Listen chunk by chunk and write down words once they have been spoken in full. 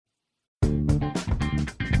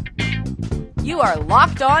You are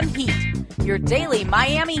Locked On Heat, your daily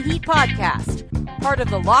Miami Heat podcast. Part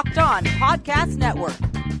of the Locked On Podcast Network,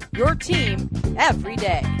 your team every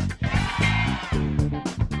day.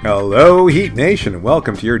 Hello, Heat Nation, and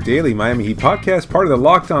welcome to your daily Miami Heat podcast, part of the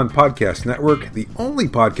Locked On Podcast Network, the only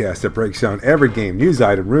podcast that breaks down every game, news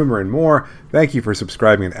item, rumor, and more. Thank you for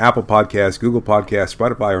subscribing on Apple Podcasts, Google Podcasts,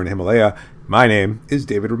 Spotify, or in Himalaya. My name is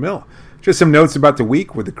David Ramil. Just some notes about the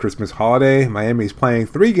week with the Christmas holiday. Miami is playing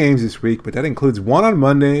 3 games this week, but that includes 1 on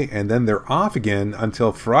Monday, and then they're off again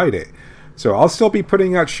until Friday. So I'll still be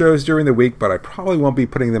putting out shows during the week, but I probably won't be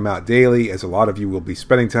putting them out daily, as a lot of you will be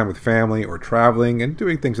spending time with family or traveling and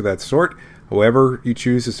doing things of that sort. However you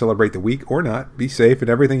choose to celebrate the week or not, be safe in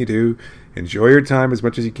everything you do. Enjoy your time as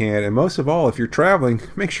much as you can. And most of all, if you're traveling,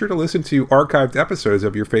 make sure to listen to archived episodes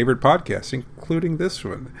of your favorite podcasts, including this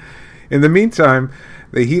one. In the meantime,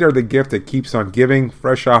 the Heat are the gift that keeps on giving.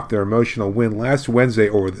 Fresh off their emotional win last Wednesday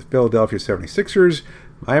over the Philadelphia 76ers,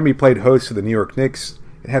 Miami played host to the New York Knicks.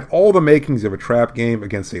 It had all the makings of a trap game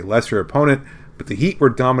against a lesser opponent, but the Heat were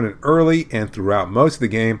dominant early and throughout most of the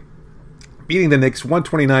game, beating the Knicks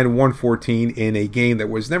 129-114 in a game that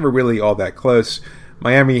was never really all that close.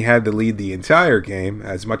 Miami had to lead the entire game,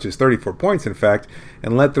 as much as 34 points in fact,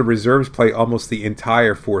 and let the reserves play almost the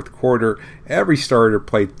entire fourth quarter. Every starter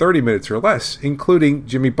played 30 minutes or less, including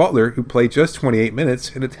Jimmy Butler, who played just 28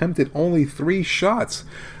 minutes and attempted only 3 shots.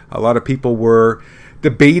 A lot of people were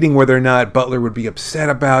debating whether or not Butler would be upset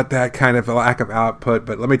about that kind of a lack of output,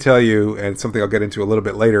 but let me tell you, and something I'll get into a little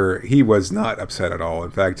bit later, he was not upset at all. In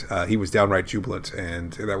fact, he was downright jubilant,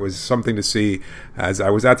 and that was something to see as I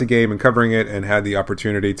was at the game and covering it and had the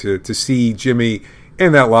opportunity to see Jimmy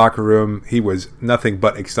in that locker room. He was nothing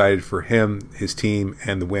but excited for him, his team,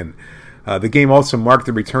 and the win. The game also marked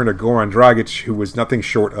the return of Goran Dragic, who was nothing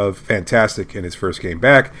short of fantastic in his first game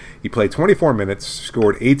back. He played 24 minutes,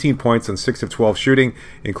 scored 18 points on 6 of 12 shooting,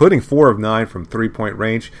 including 4 of 9 from three-point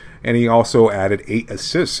range, and he also added 8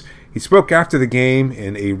 assists. He spoke after the game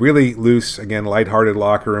in a really loose, again, lighthearted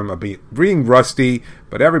locker room, being rusty,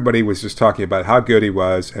 but everybody was just talking about how good he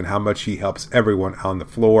was and how much he helps everyone on the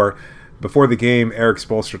floor. Before the game, Erik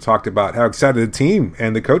Spoelstra talked about how excited the team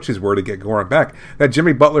and the coaches were to get Goran back. That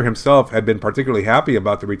Jimmy Butler himself had been particularly happy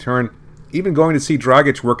about the return, even going to see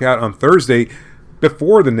Dragic work out on Thursday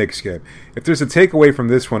before the Knicks game. If there's a takeaway from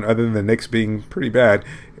this one, other than the Knicks being pretty bad,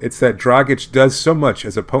 it's that Dragic does so much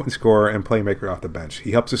as a potent scorer and playmaker off the bench.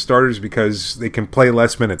 He helps the starters because they can play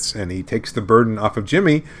less minutes, and he takes the burden off of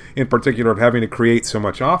Jimmy, in particular, of having to create so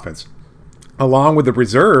much offense. Along with the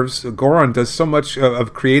reserves, Goran does so much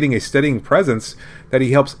of creating a steadying presence that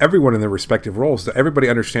he helps everyone in their respective roles. So everybody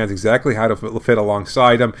understands exactly how to fit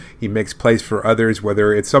alongside him. He makes plays for others,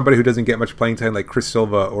 whether it's somebody who doesn't get much playing time like Chris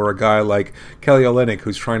Silva or a guy like Kelly Olynyk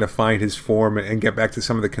who's trying to find his form and get back to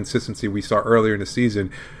some of the consistency we saw earlier in the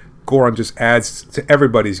season. Goran just adds to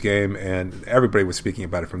everybody's game, and everybody was speaking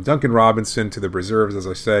about it, from Duncan Robinson to the reserves. As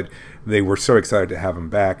I said, they were so excited to have him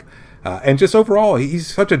back. And just overall, he's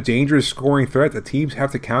such a dangerous scoring threat that teams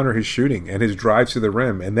have to counter his shooting and his drives to the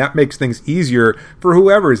rim, and that makes things easier for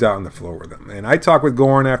whoever is out on the floor with him. And I talked with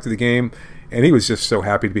Goran after the game, and he was just so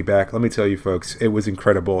happy to be back. Let me tell you, folks, it was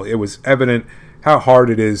incredible. It was evident how hard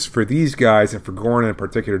it is for these guys, and for Goran in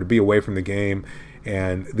particular, to be away from the game.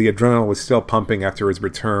 And the adrenaline was still pumping after his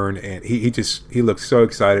return, and he looked so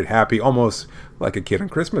excited, happy, almost like a kid on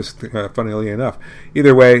Christmas, funnily enough.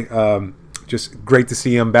 Either way, just great to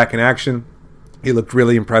see him back in action. He looked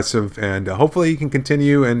really impressive, and hopefully he can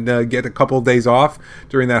continue and get a couple of days off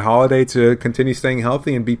during that holiday to continue staying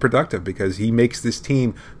healthy and be productive, because he makes this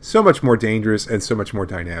team so much more dangerous and so much more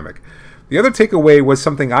dynamic. The other takeaway was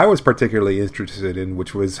something I was particularly interested in,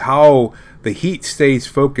 which was how the Heat stays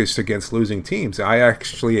focused against losing teams. I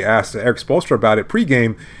actually asked Erik Spoelstra about it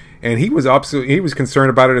pregame, and he was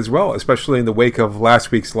concerned about it as well, especially in the wake of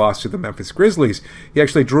last week's loss to the Memphis Grizzlies. He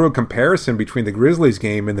actually drew a comparison between the Grizzlies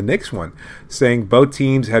game and the Knicks one, saying both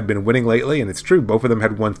teams had been winning lately, and it's true, both of them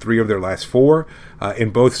had won 3 of their last 4.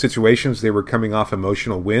 In both situations, they were coming off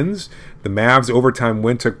emotional wins. The Mavs' overtime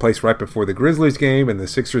win took place right before the Grizzlies game, and the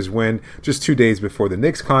Sixers win just 2 days before the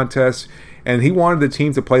Knicks contest. And he wanted the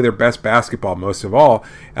team to play their best basketball most of all.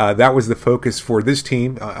 That was the focus for this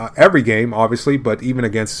team. Every game, obviously, but even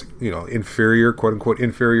against inferior, quote-unquote,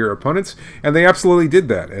 inferior opponents. And they absolutely did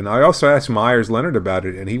that. And I also asked Meyers Leonard about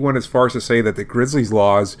it, and he went as far as to say that the Grizzlies'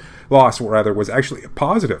 loss was actually a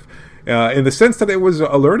positive. In the sense that it was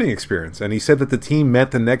a learning experience. And he said that the team met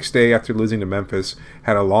the next day after losing to Memphis,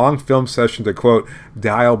 had a long film session to, quote,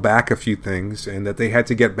 dial back a few things, and that they had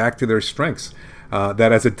to get back to their strengths.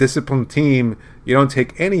 that as a disciplined team, you don't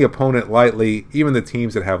take any opponent lightly, even the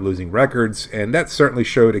teams that have losing records. And that certainly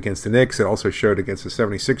showed against the Knicks. It also showed against the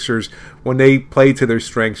 76ers. When they played to their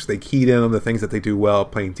strengths, they keyed in on the things that they do well,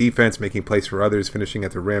 playing defense, making plays for others, finishing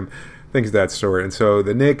at the rim, things of that sort. And so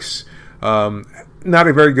the Knicks, not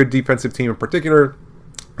a very good defensive team in particular.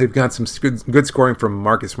 They've got some good scoring from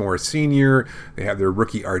Marcus Morris Sr. They have their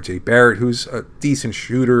rookie R.J. Barrett, who's a decent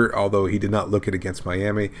shooter, although he did not look it against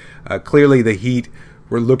Miami. Clearly, the Heat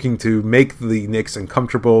were looking to make the Knicks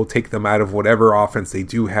uncomfortable, take them out of whatever offense they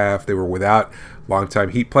do have. They were without longtime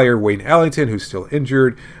Heat player Wayne Ellington, who's still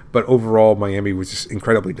injured. But overall, Miami was just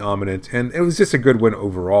incredibly dominant, and it was just a good win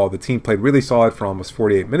overall. The team played really solid for almost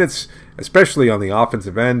 48 minutes, especially on the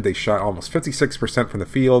offensive end. They shot almost 56% from the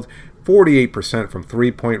field, 48% from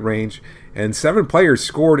three-point range, and 7 players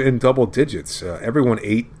scored in double digits. Everyone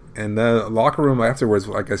ate, and the locker room afterwards,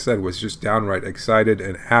 like I said, was just downright excited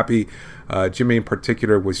and happy. Jimmy in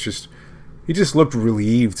particular was he just looked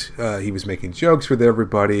relieved. He was making jokes with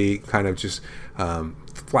everybody, kind of just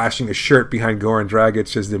flashing a shirt behind Goran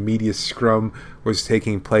Dragic as the media scrum was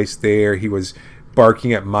taking place there. He was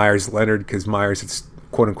barking at Myers Leonard because Myers had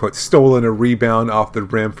quote-unquote stolen a rebound off the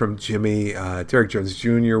rim from Jimmy. Derek Jones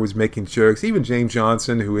Jr. was making jokes. Even James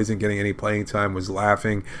Johnson, who isn't getting any playing time, was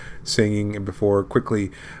laughing, singing before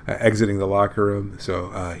quickly exiting the locker room.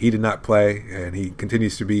 So he did not play, and he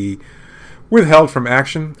continues to be withheld from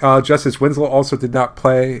action. Justice Winslow also did not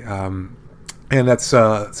play. And that's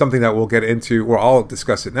something that we'll get into, or I'll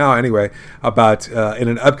discuss it now anyway, about in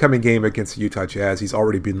an upcoming game against the Utah Jazz. He's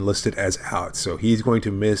already been listed as out. So he's going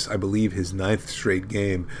to miss, I believe, his 9th straight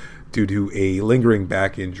game due to a lingering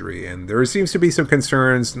back injury. And there seems to be some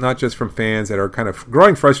concerns, not just from fans that are kind of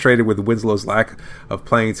growing frustrated with Winslow's lack of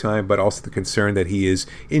playing time, but also the concern that he is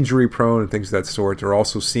injury prone and things of that sort. They're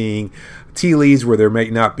also seeing tea leaves where there may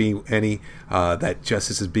not be any, that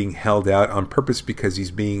Justice is being held out on purpose because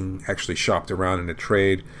he's being actually shopped around in a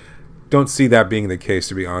trade. Don't see that being the case,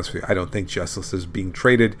 to be honest with you. I don't think Justice is being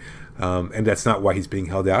traded, and that's not why he's being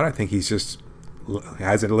held out. I think he's just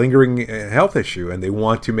has a lingering health issue, and they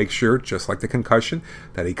want to make sure, just like the concussion,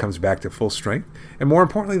 that he comes back to full strength. And more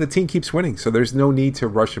importantly, the team keeps winning, so there's no need to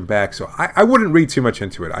rush him back. So I wouldn't read too much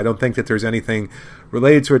into it. I don't think that there's anything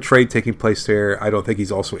related to a trade taking place there. I don't think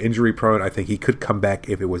he's also injury prone. I think he could come back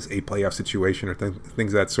if it was a playoff situation or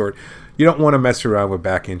things of that sort. You don't want to mess around with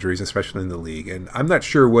back injuries, especially in the league. And I'm not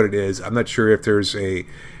sure what it is. I'm not sure if there's an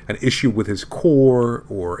issue with his core,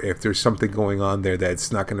 or if there's something going on there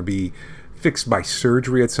that's not going to be fixed by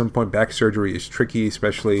surgery at some point. Back surgery is tricky,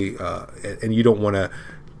 especially, and you don't want to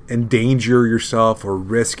endanger yourself or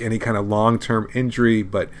risk any kind of long-term injury.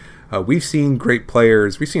 But we've seen great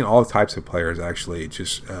players, we've seen all types of players actually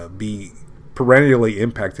just be perennially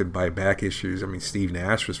impacted by back issues. I mean, Steve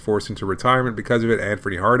Nash was forced into retirement because of it.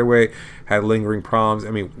 Anthony Hardaway had lingering problems. I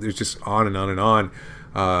mean, there's just on and on and on.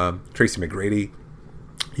 Tracy McGrady.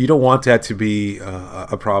 You don't want that to be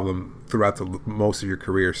a problem throughout most of your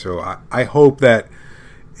career. So I hope that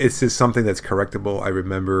it's just something that's correctable. I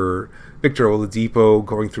remember Victor Oladipo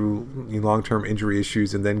going through long-term injury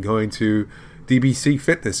issues and then going to DBC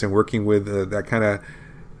Fitness and working with that kind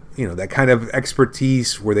of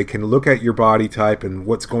expertise where they can look at your body type and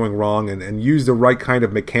what's going wrong and use the right kind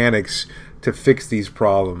of mechanics to fix these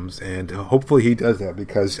problems. And hopefully he does that,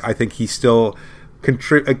 because I think he's still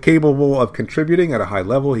capable of contributing at a high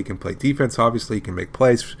level. He can play defense, obviously, he can make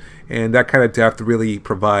plays, and that kind of depth really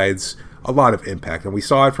provides a lot of impact. And we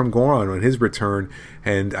saw it from Goran on his return,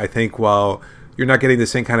 and I think while you're not getting the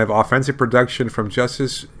same kind of offensive production from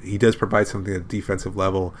Justice, he does provide something at the defensive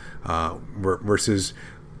level versus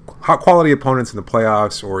quality opponents in the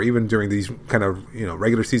playoffs, or even during these kind of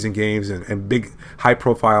regular season games and big high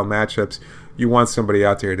profile matchups. You want somebody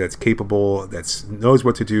out there that's capable, that knows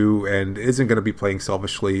what to do, and isn't going to be playing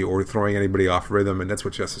selfishly or throwing anybody off rhythm, and that's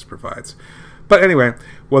what Justice provides. But anyway,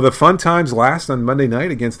 while the fun times last on Monday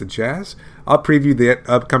night against the Jazz, I'll preview the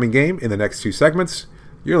upcoming game in the next 2 segments.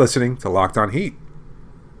 You're listening to Locked On Heat.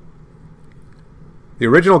 The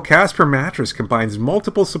original Casper mattress combines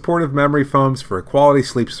multiple supportive memory foams for a quality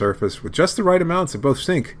sleep surface with just the right amounts of both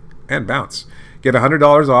sink and bounce. Get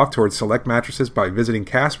 $100 off towards select mattresses by visiting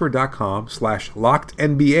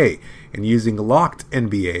Casper.com/LockedNBA and using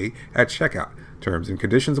LockedNBA at checkout. Terms and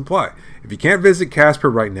conditions apply. If you can't visit Casper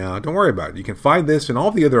right now, don't worry about it. You can find this and all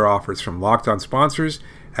the other offers from Locked On sponsors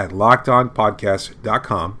at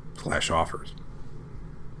LockedOnPodcast.com/offers.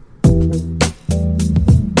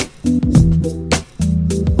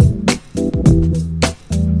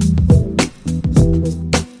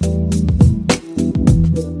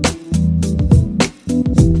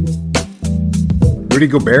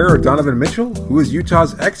 Rudy Gobert or Donovan Mitchell? Who is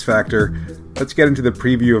Utah's X factor? Let's get into the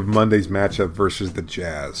preview of Monday's matchup versus the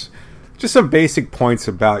Jazz. Just some basic points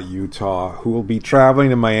about Utah, who will be traveling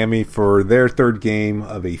to Miami for their third game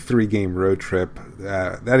of a 3-game road trip.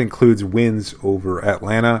 That includes wins over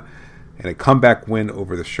Atlanta and a comeback win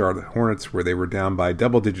over the Charlotte Hornets, where they were down by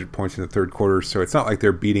double-digit points in the third quarter. So it's not like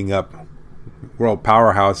they're beating up world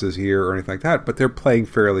powerhouses here or anything like that, but they're playing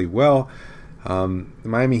fairly well. The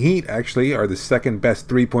Miami Heat actually are the second best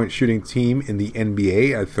three-point shooting team in the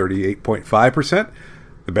NBA at 38.5%.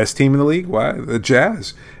 The best team in the league, the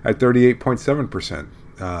Jazz, at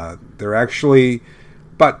 38.7%. They're actually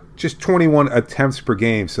about just 21 attempts per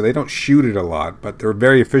game, so they don't shoot it a lot, but they're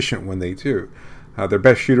very efficient when they do. Their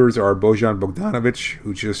best shooters are Bojan Bogdanovic,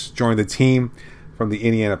 who just joined the team from the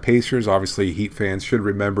Indiana Pacers. Obviously, Heat fans should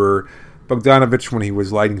remember Bogdanovic when he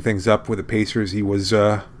was lighting things up with the Pacers. He was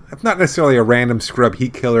not necessarily a random scrub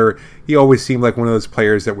Heat killer. He always seemed like one of those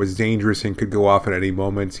players that was dangerous and could go off at any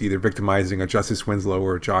moment, either victimizing a Justice Winslow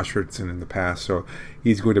or Josh Richardson in the past. So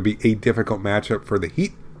he's going to be a difficult matchup for the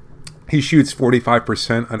Heat. He shoots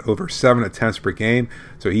 45% on over 7 attempts per game,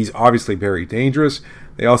 so he's obviously very dangerous.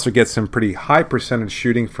 They also get some pretty high percentage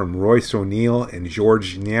shooting from Royce O'Neal and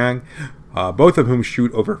Georges Niang, both of whom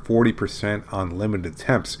shoot over 40% on limited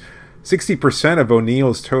attempts. 60% of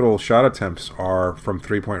O'Neal's total shot attempts are from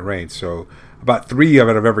three-point range, so about 3 out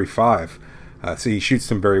of every 5. So he shoots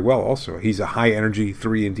them very well also. He's a high-energy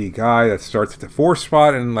 3-and-D guy that starts at the 4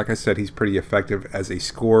 spot, and like I said, he's pretty effective as a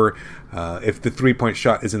scorer. If the three-point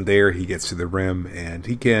shot isn't there, he gets to the rim, and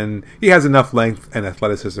he has enough length and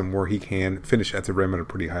athleticism where he can finish at the rim at a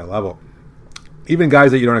pretty high level. Even guys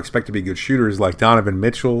that you don't expect to be good shooters like Donovan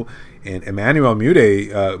Mitchell and Emmanuel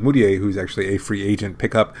Mudiay, who's actually a free agent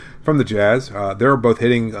pickup from the Jazz, they're both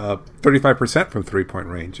hitting 35% from three-point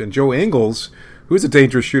range. And Joe Ingles, who's a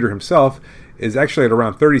dangerous shooter himself, is actually at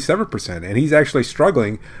around 37%, and he's actually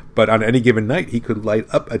struggling, but on any given night, he could light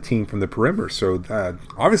up a team from the perimeter. So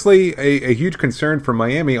obviously a huge concern for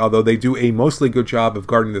Miami, although they do a mostly good job of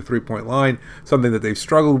guarding the three-point line, something that they've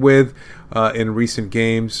struggled with in recent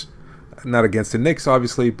games. Not against the Knicks,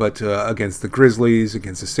 obviously, but against the Grizzlies,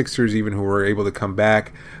 against the Sixers, even, who were able to come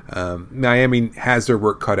back. Miami has their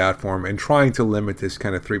work cut out for them and trying to limit this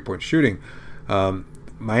kind of three-point shooting.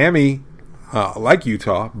 Miami, like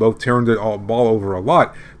Utah, both turned the ball over a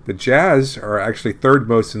lot. The Jazz are actually third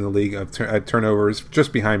most in the league at turnovers,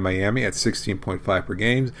 just behind Miami at 16.5 per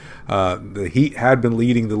game. The Heat had been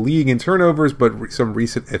leading the league in turnovers, but some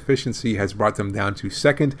recent efficiency has brought them down to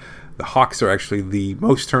second. The Hawks are actually the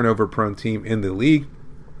most turnover-prone team in the league.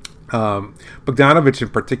 Bogdanovic in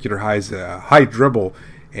particular has a high dribble,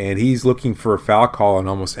 and he's looking for a foul call on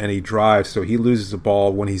almost any drive, so he loses the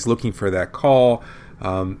ball when he's looking for that call.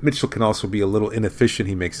 Mitchell can also be a little inefficient.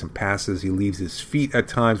 He makes some passes. He leaves his feet at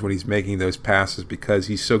times when he's making those passes because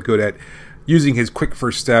he's so good at using his quick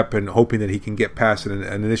first step and hoping that he can get past an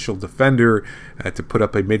initial defender to put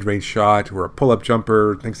up a mid-range shot or a pull-up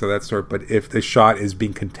jumper, things of that sort. But if the shot is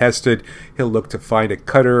being contested, he'll look to find a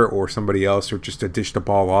cutter or somebody else, or just to dish the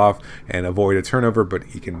ball off and avoid a turnover, but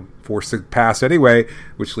he can force the pass anyway,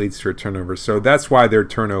 which leads to a turnover. So that's why they're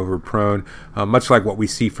turnover prone, much like what we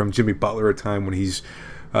see from Jimmy Butler at time when he's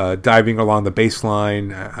diving along the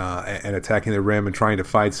baseline and attacking the rim and trying to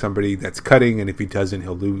find somebody that's cutting, and if he doesn't,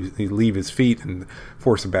 he'll leave his feet and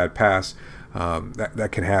force a bad pass. That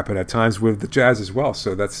can happen at times with the Jazz as well.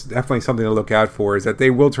 So that's definitely something to look out for, is that they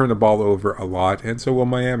will turn the ball over a lot, and so will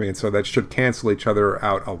Miami, and so that should cancel each other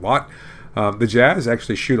out a lot. The Jazz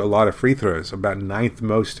actually shoot a lot of free throws, about 9th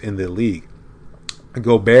most in the league.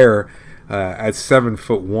 Gobert, at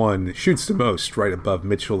 7'1", shoots the most, right above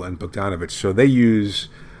Mitchell and Bogdanovic. So they use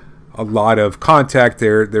a lot of contact.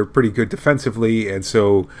 They're pretty good defensively, and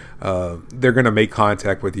so they're going to make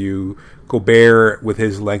contact with you. Gobert, with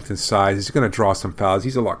his length and size, is going to draw some fouls.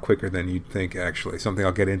 He's a lot quicker than you'd think, actually, something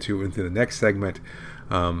I'll get into the next segment.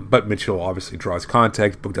 But Mitchell obviously draws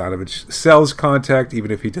contact. Bogdanovic sells contact,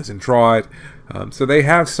 even if he doesn't draw it. So they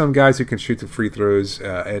have some guys who can shoot the free throws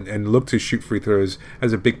and look to shoot free throws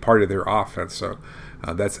as a big part of their offense. So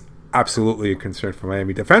that's absolutely a concern for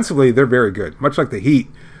Miami. Defensively, they're very good, much like the Heat.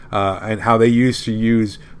 And how they used to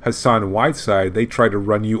use Hassan Whiteside, they try to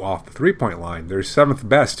run you off the three-point line. They're 7th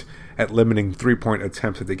best at limiting three-point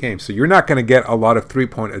attempts at the game. So you're not going to get a lot of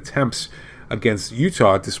three-point attempts against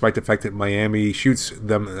Utah, despite the fact that Miami shoots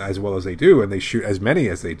them as well as they do, and they shoot as many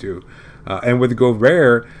as they do. And with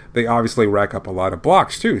Gobert, they obviously rack up a lot of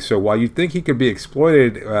blocks too. So while you think he could be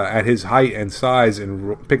exploited at his height and size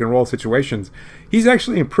in pick-and-roll situations, he's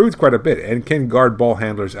actually improved quite a bit and can guard ball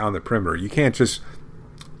handlers on the perimeter. You can't just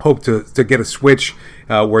hope to get a switch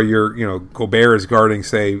where Gobert is guarding,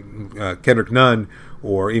 say, Kendrick Nunn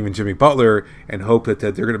or even Jimmy Butler, and hope that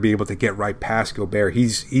they're going to be able to get right past Gobert.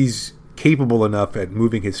 He's capable enough at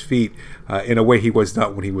moving his feet in a way he was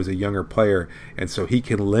not when he was a younger player, and so he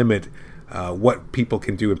can limit what people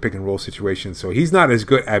can do in pick and roll situations. So he's not as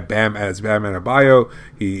good at Bam as Bam Adebayo.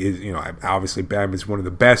 He is, obviously Bam is one of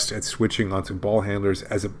the best at switching onto ball handlers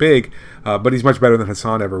as a big, but he's much better than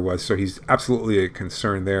Hassan ever was. So he's absolutely a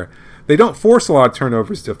concern there. They don't force a lot of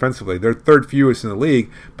turnovers defensively. They're third fewest in the league,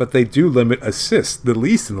 but they do limit assists, the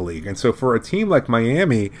least in the league. And so for a team like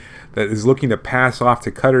Miami that is looking to pass off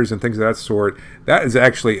to cutters and things of that sort, that is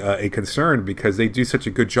actually a concern because they do such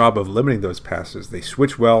a good job of limiting those passes. They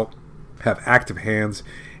switch well, have active hands,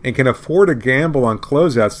 and can afford to gamble on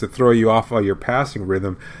closeouts to throw you off of your passing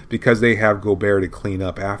rhythm because they have Gobert to clean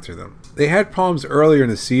up after them. They had problems earlier in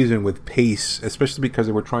the season with pace, especially because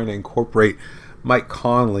they were trying to incorporate Mike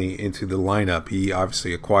Conley into the lineup. He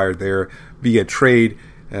obviously acquired there via trade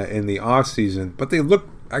in the offseason, but they look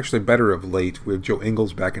actually better of late with Joe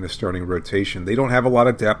Ingles back in the starting rotation. They don't have a lot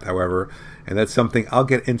of depth, however, and that's something I'll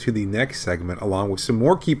get into the next segment, along with some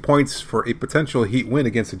more key points for a potential Heat win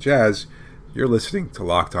against the Jazz. You're listening to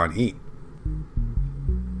Locked On Heat.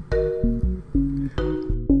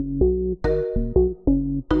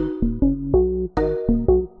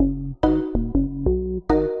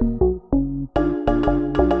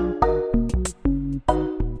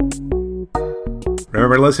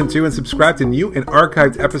 Remember to listen to and subscribe to new and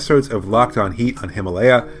archived episodes of Locked On Heat on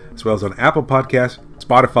Himalaya, as well as on Apple Podcasts,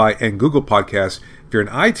 Spotify, and Google Podcasts. If you're in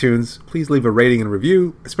iTunes, please leave a rating and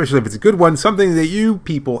review, especially if it's a good one, something that you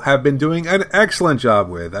people have been doing an excellent job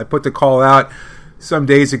with. I put the call out some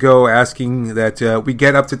days ago asking that we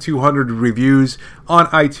get up to 200 reviews on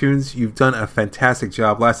iTunes. You've done a fantastic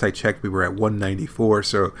job. Last I checked, we were at 194,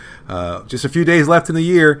 so just a few days left in the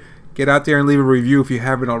year. Get out there and leave a review if you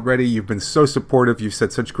haven't already. You've been so supportive. You've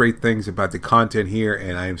said such great things about the content here,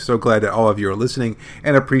 and I am so glad that all of you are listening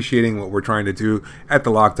and appreciating what we're trying to do at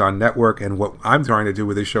the Locked On Network and what I'm trying to do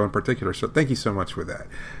with this show in particular. So thank you so much for that.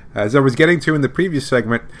 As I was getting to in the previous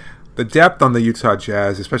segment, the depth on the Utah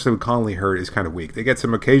Jazz, especially with Conley hurt, is kind of weak. They get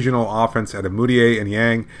some occasional offense out of Mudiay and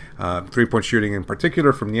Yang, three-point shooting in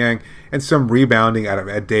particular from Yang, and some rebounding out of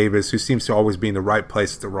Ed Davis, who seems to always be in the right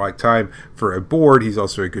place at the right time for a board. He's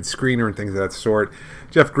also a good screener and things of that sort.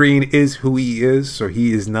 Jeff Green is who he is, so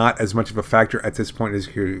he is not as much of a factor at this point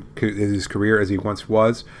in his career as he once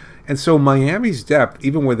was. And so Miami's depth,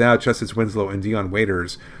 even without Justice Winslow and Dion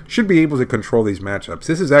Waiters, should be able to control these matchups.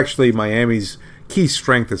 This is actually Miami's key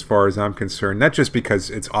strength as far as I'm concerned, not just because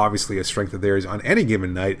it's obviously a strength of theirs on any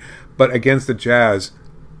given night, but against the Jazz,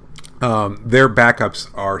 their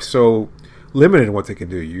backups are so limited in what they can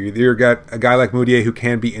do. You either got a guy like Mudiay who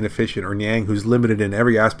can be inefficient, or Niang who's limited in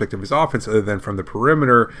every aspect of his offense other than from the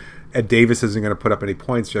perimeter. Ed Davis isn't going to put up any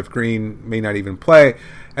points. Jeff Green may not even play.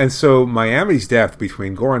 And so Miami's depth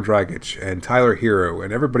between Goran Dragic and Tyler Hero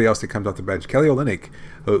and everybody else that comes off the bench, Kelly Olynyk,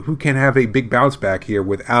 who can have a big bounce back here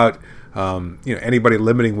without anybody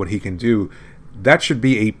limiting what he can do, that should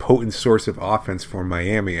be a potent source of offense for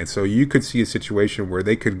Miami. And so you could see a situation where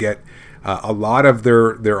they could get a lot of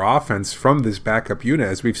their offense from this backup unit,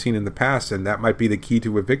 as we've seen in the past, and that might be the key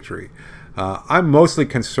to a victory. I'm mostly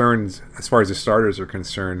concerned, as far as the starters are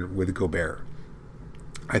concerned, with Gobert.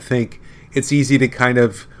 I think it's easy to kind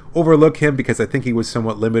of overlook him because I think he was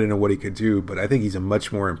somewhat limited in what he could do, but I think he's a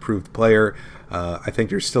much more improved player. I think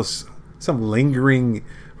there's still some lingering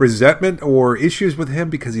resentment or issues with him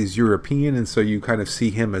because he's European, and so you kind of see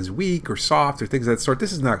him as weak or soft or things of that sort.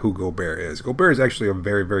 This is not who Gobert is. Gobert is actually a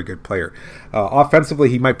very, very good player. Offensively,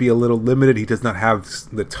 he might be a little limited. He does not have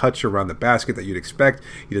the touch around the basket that you'd expect.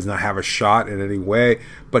 He does not have a shot in any way,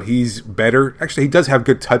 but he's better. Actually, he does have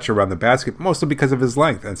good touch around the basket, mostly because of his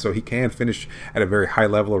length, and so he can finish at a very high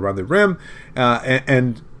level around the rim.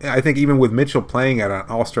 And I think even with Mitchell playing at an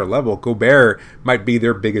all-star level, Gobert might be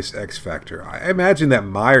their biggest X factor. I imagine that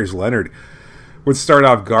Myers Leonard would start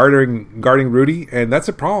off guarding Rudy, and that's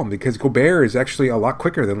a problem because Gobert is actually a lot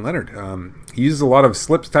quicker than Leonard. He uses a lot of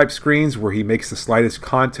slips-type screens where he makes the slightest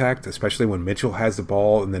contact, especially when Mitchell has the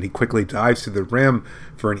ball, and then he quickly dives to the rim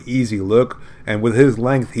for an easy look. And with his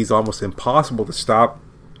length, he's almost impossible to stop.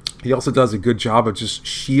 He also does a good job of just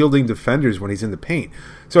shielding defenders when he's in the paint.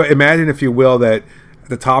 So imagine, if you will, that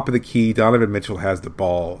the top of the key, Donovan Mitchell has the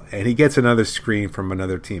ball, and he gets another screen from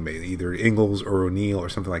another teammate, either Ingles or O'Neal or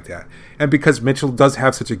something like that. And because Mitchell does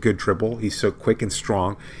have such a good dribble, he's so quick and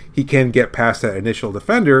strong, he can get past that initial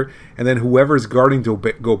defender, and then whoever's guarding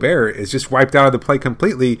Gobert is just wiped out of the play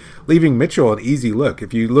completely, leaving Mitchell an easy look.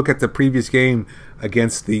 If you look at the previous game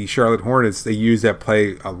against the Charlotte Hornets, they use that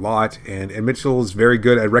play a lot, and Mitchell is very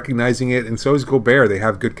good at recognizing it, and so is Gobert. They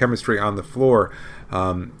have good chemistry on the floor.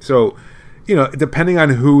 So, depending on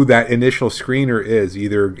who that initial screener is,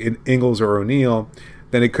 either Ingles or O'Neal,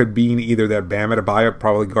 then it could mean either that Bam Adebayo,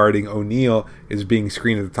 probably guarding O'Neal, is being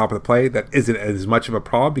screened at the top of the play. That isn't as much of a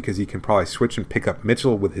problem because he can probably switch and pick up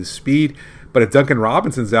Mitchell with his speed. But if Duncan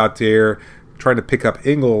Robinson's out there trying to pick up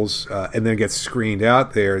Ingles and then gets screened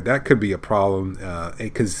out there, that could be a problem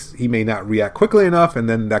because he may not react quickly enough, and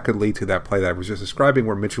then that could lead to that play that I was just describing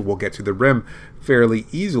where Mitchell will get to the rim fairly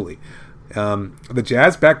easily. The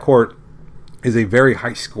Jazz backcourt is a very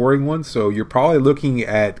high-scoring one, so you're probably looking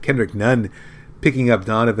at Kendrick Nunn picking up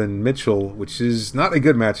Donovan Mitchell, which is not a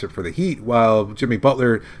good matchup for the Heat, while Jimmy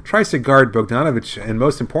Butler tries to guard Bogdanović and,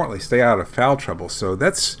 most importantly, stay out of foul trouble. So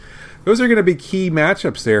those are going to be key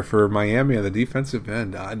matchups there for Miami on the defensive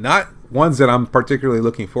end. Not ones that I'm particularly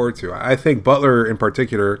looking forward to. I think Butler, in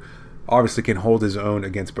particular, obviously can hold his own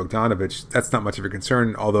against Bogdanović. That's not much of a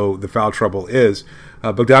concern, although the foul trouble is.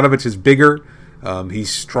 Bogdanović is bigger. He's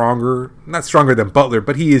stronger, not stronger than Butler,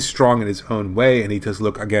 but he is strong in his own way, and he does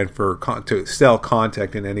look, again, to sell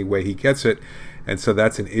contact in any way he gets it, and so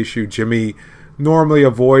that's an issue. Jimmy normally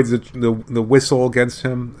avoids the whistle against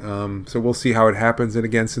him, so we'll see how it happens. And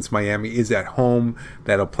again, since Miami is at home,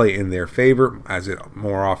 that'll play in their favor, as it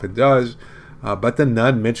more often does. But the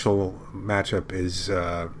Nunn-Mitchell matchup is,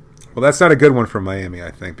 that's not a good one for Miami, I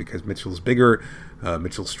think, because Mitchell's bigger,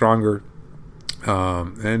 Mitchell's stronger.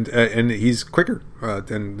 And he's quicker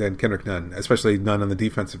than Kendrick Nunn, especially Nunn on the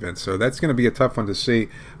defensive end. So that's going to be a tough one to see.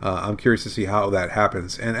 I'm curious to see how that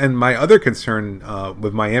happens. And my other concern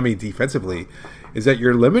with Miami defensively is that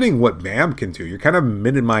you're limiting what Bam can do. You're kind of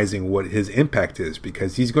minimizing what his impact is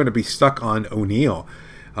because he's going to be stuck on O'Neal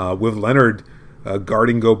with Leonard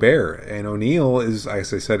guarding Gobert. And O'Neal is,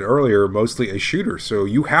 as I said earlier, mostly a shooter. So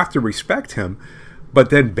you have to respect him. But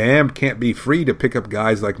then Bam can't be free to pick up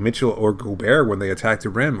guys like Mitchell or Gobert when they attack the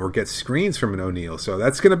rim or get screens from an O'Neal. So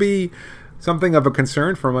that's going to be something of a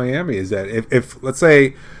concern for Miami, is that if let's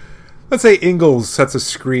say Ingles sets a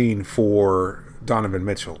screen for Donovan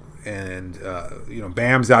Mitchell and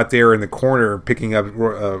Bam's out there in the corner picking up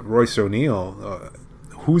Royce O'Neal,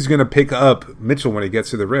 who's going to pick up Mitchell when he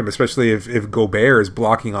gets to the rim, especially if Gobert is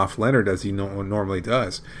blocking off Leonard as he normally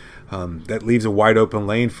does? That leaves a wide open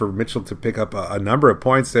lane for Mitchell to pick up a number of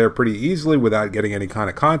points there pretty easily without getting any kind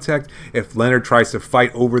of contact. If Leonard tries to fight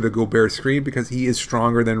over the Gobert screen because he is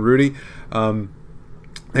stronger than Rudy,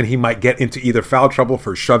 then he might get into either foul trouble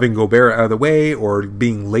for shoving Gobert out of the way or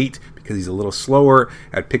being late because he's a little slower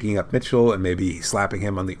at picking up Mitchell and maybe slapping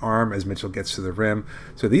him on the arm as Mitchell gets to the rim.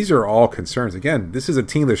 So these are all concerns. Again, this is a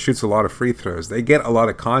team that shoots a lot of free throws. They get a lot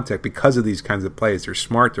of contact because of these kinds of plays. They're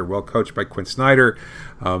smart. They're well coached by Quinn Snyder.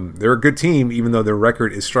 They're a good team, even though their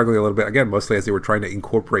record is struggling a little bit, again, mostly as they were trying to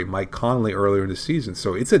incorporate Mike Conley earlier in the season.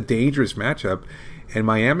 So it's a dangerous matchup. And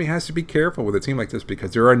Miami has to be careful with a team like this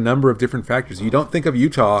because there are a number of different factors. You don't think of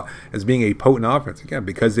Utah as being a potent offense, again,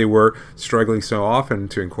 because they were struggling so often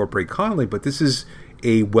to incorporate Conley. But this is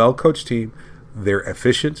a well-coached team. They're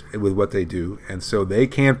efficient with what they do, and so they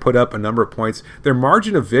can put up a number of points. Their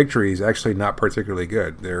margin of victory is actually not particularly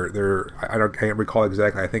good. I can't recall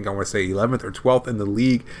exactly. I think I want to say 11th or 12th in the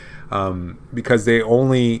league because they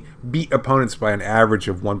only beat opponents by an average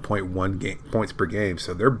of 1.1 points per game.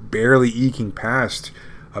 So they're barely eking past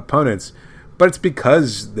opponents. But it's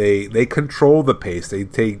because they control the pace. They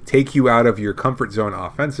take you out of your comfort zone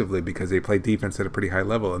offensively because they play defense at a pretty high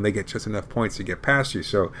level, and they get just enough points to get past you.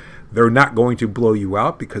 So they're not going to blow you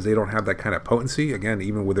out because they don't have that kind of potency. Again,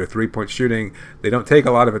 even with their three-point shooting, they don't take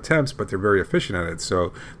a lot of attempts, but they're very efficient at it.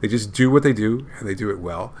 So they just do what they do, and they do it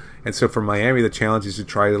well. And so for Miami, the challenge is to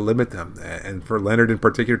try to limit them. And for Leonard in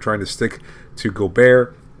particular, trying to stick to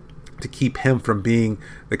Gobert, to keep him from being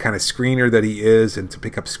the kind of screener that he is and to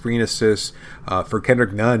pick up screen assists, for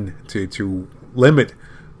Kendrick Nunn to limit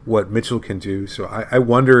what Mitchell can do. So I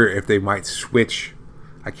wonder if they might switch.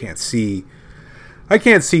 I can't see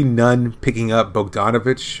Nunn picking up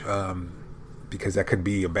Bogdanović because that could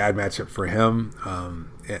be a bad matchup for him.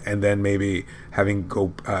 And then maybe having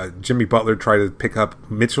Jimmy Butler try to pick up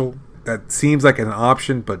Mitchell. That seems like an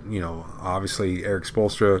option, but obviously Eric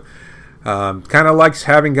Spoelstra Kind of likes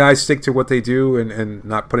having guys stick to what they do and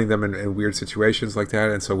not putting them in weird situations like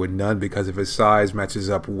that. And so with Nunn, because of his size, matches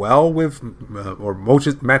up well with,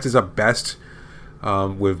 matches up best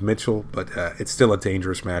with Mitchell. But it's still a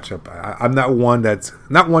dangerous matchup. I'm not one that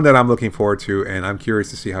I'm looking forward to, and I'm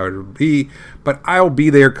curious to see how it'll be. But I'll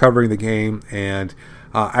be there covering the game, and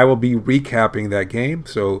I will be recapping that game.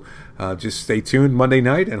 So just stay tuned Monday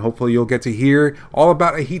night, and hopefully you'll get to hear all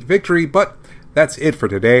about a Heat victory. But that's it for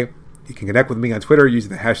today. You can connect with me on Twitter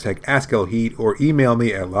using the hashtag AskLHeat or email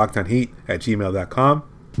me at lockedonheat@gmail.com.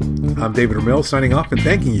 I'm David Ramil signing off and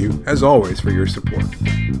thanking you, as always, for your support.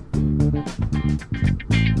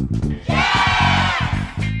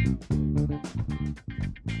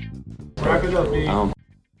 Wrap it up,